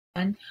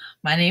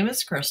My name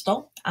is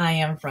Crystal. I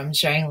am from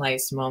Sharing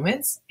Life's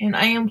Moments, and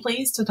I am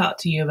pleased to talk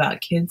to you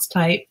about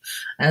KidzType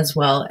as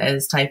well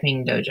as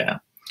TypingDojo.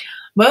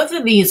 Both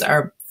of these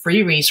are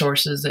free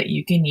resources that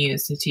you can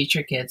use to teach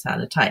your kids how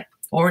to type,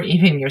 or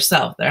even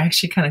yourself. They're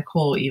actually kind of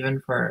cool even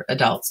for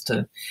adults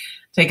to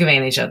take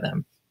advantage of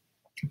them.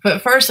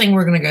 But first thing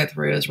we're going to go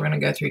through is we're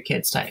going to go through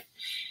KidzType.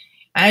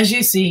 As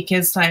you see,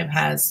 KidzType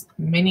has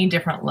many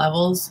different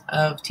levels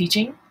of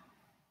teaching.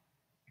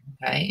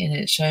 Okay, and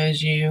it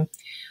shows you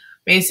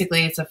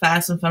basically it's a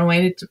fast and fun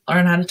way to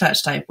learn how to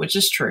touch type, which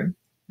is true.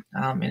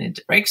 And it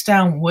breaks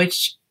down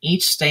which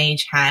each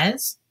stage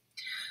has.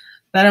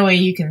 That way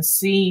you can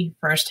see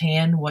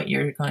firsthand what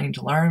you're going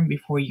to learn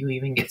before you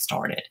even get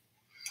started.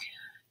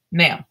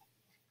 Now,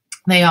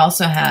 they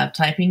also have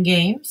typing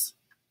games,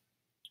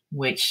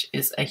 which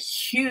is a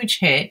huge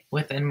hit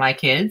within my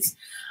kids.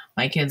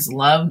 My kids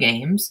love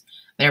games.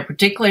 They're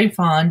particularly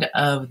fond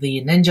of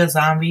the Ninja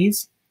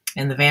Zombies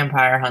and the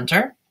Vampire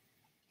Hunter.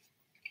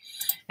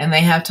 And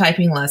they have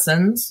typing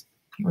lessons,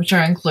 which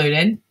are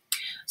included.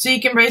 So you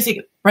can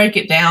break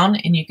it down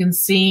and you can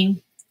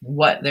see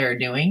what they're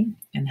doing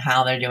and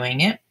how they're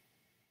doing it,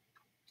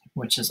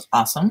 which is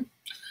awesome.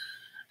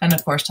 And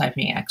of course,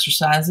 typing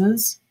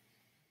exercises,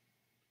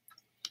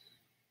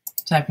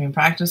 typing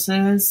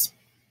practices.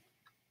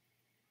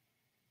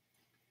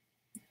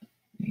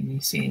 And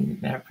you see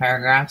their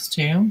paragraphs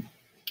too.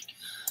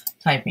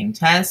 Typing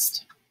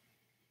test,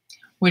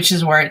 which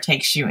is where it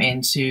takes you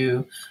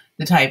into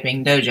the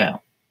TypingDojo.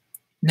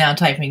 Now,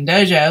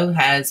 TypingDojo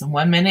has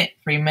 1 minute,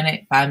 3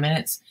 minute, 5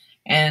 minutes,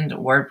 and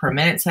word per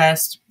minute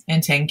test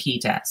and 10 key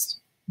test.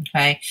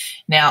 Okay.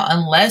 Now,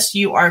 unless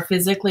you are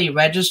physically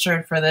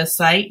registered for this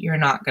site, you're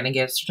not going to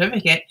get a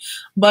certificate.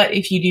 But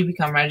if you do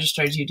become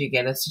registered, you do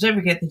get a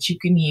certificate that you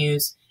can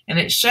use, and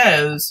it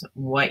shows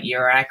what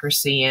your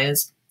accuracy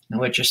is and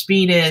what your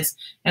speed is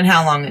and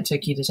how long it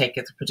took you to take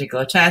a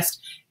particular test.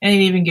 And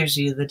it even gives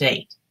you the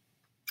date,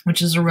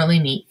 which is a really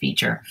neat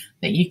feature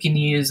that you can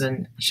use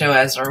and show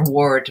as a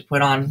reward to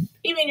put on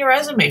even your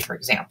resume, for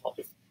example.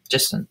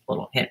 Just a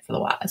little hint for the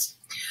wise.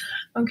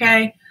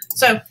 Okay,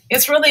 so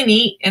it's really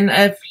neat. And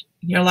if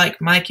you're like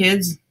my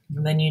kids,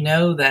 then you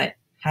know that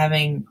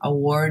having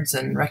awards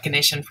and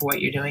recognition for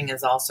what you're doing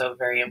is also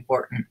very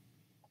important.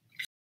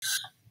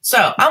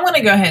 So I'm going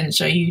to go ahead and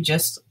show you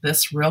just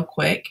this real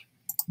quick,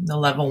 the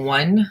level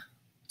 1.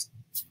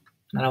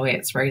 That way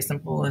it's very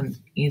simple and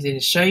easy to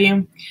show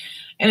you.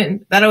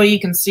 And that way you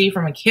can see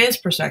from a kid's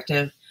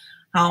perspective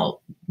how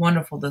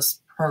wonderful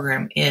this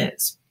program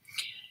is.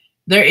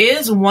 There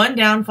is one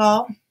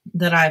downfall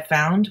that I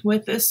found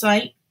with this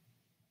site,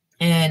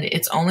 and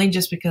it's only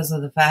just because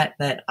of the fact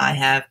that I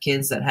have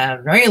kids that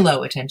have very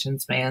low attention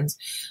spans,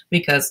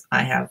 because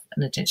I have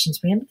an attention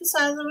span the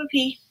size of a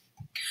pea.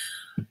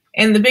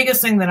 And the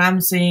biggest thing that I'm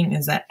seeing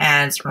is that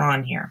ads are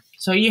on here.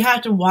 So you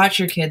have to watch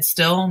your kids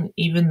still,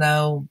 even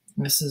though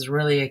this is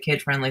really a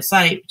kid-friendly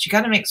site, but you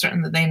got to make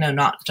certain that they know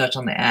not to touch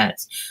on the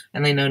ads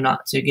and they know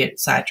not to get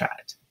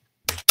sidetracked.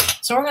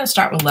 So we're going to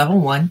start with level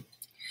 1.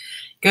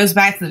 It goes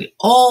back to the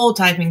old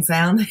typing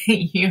sound that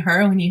you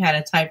heard when you had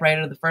a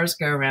typewriter the first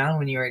go around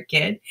when you were a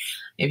kid.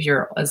 If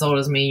you're as old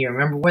as me, you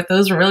remember what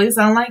those really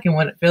sound like and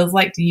what it feels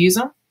like to use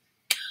them.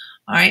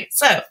 All right,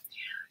 so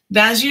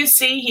as you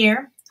see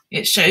here,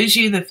 it shows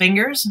you the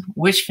fingers,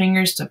 which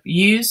fingers to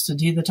use to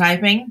do the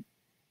typing,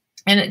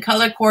 and it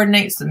color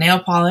coordinates the nail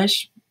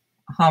polish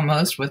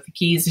almost with the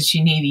keys that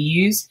you need to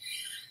use.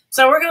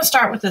 So we're going to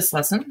start with this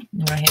lesson.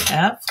 I'm going to hit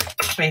F,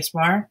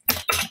 spacebar,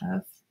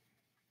 F.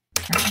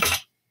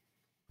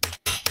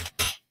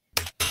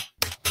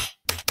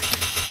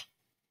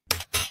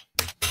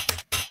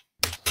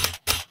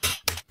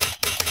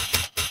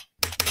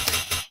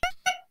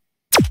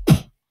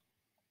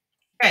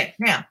 Okay,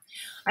 now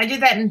I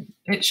did that, and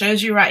it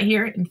shows you right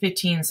here in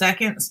 15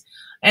 seconds,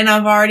 and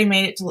I've already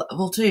made it to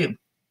level 2.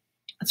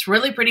 It's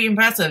really pretty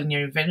impressive, and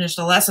you finished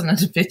a lesson in a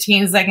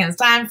 15 seconds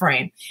time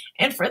frame.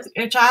 And for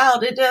a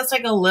child, it does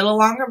take a little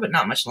longer, but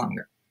not much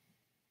longer.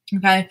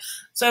 Okay,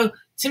 so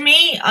to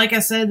me, like I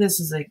said, this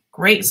is a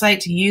great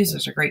site to use.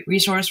 It's a great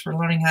resource for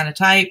learning how to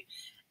type,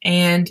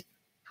 and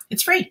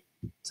it's free.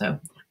 So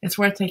it's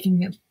worth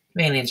taking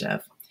advantage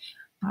of.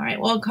 All right,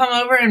 well, come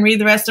over and read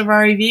the rest of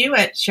our review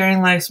at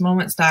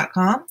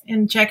sharinglifesmoments.com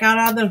and check out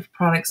other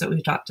products that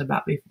we've talked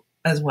about before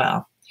as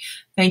well.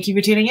 Thank you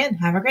for tuning in.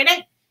 Have a great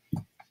day.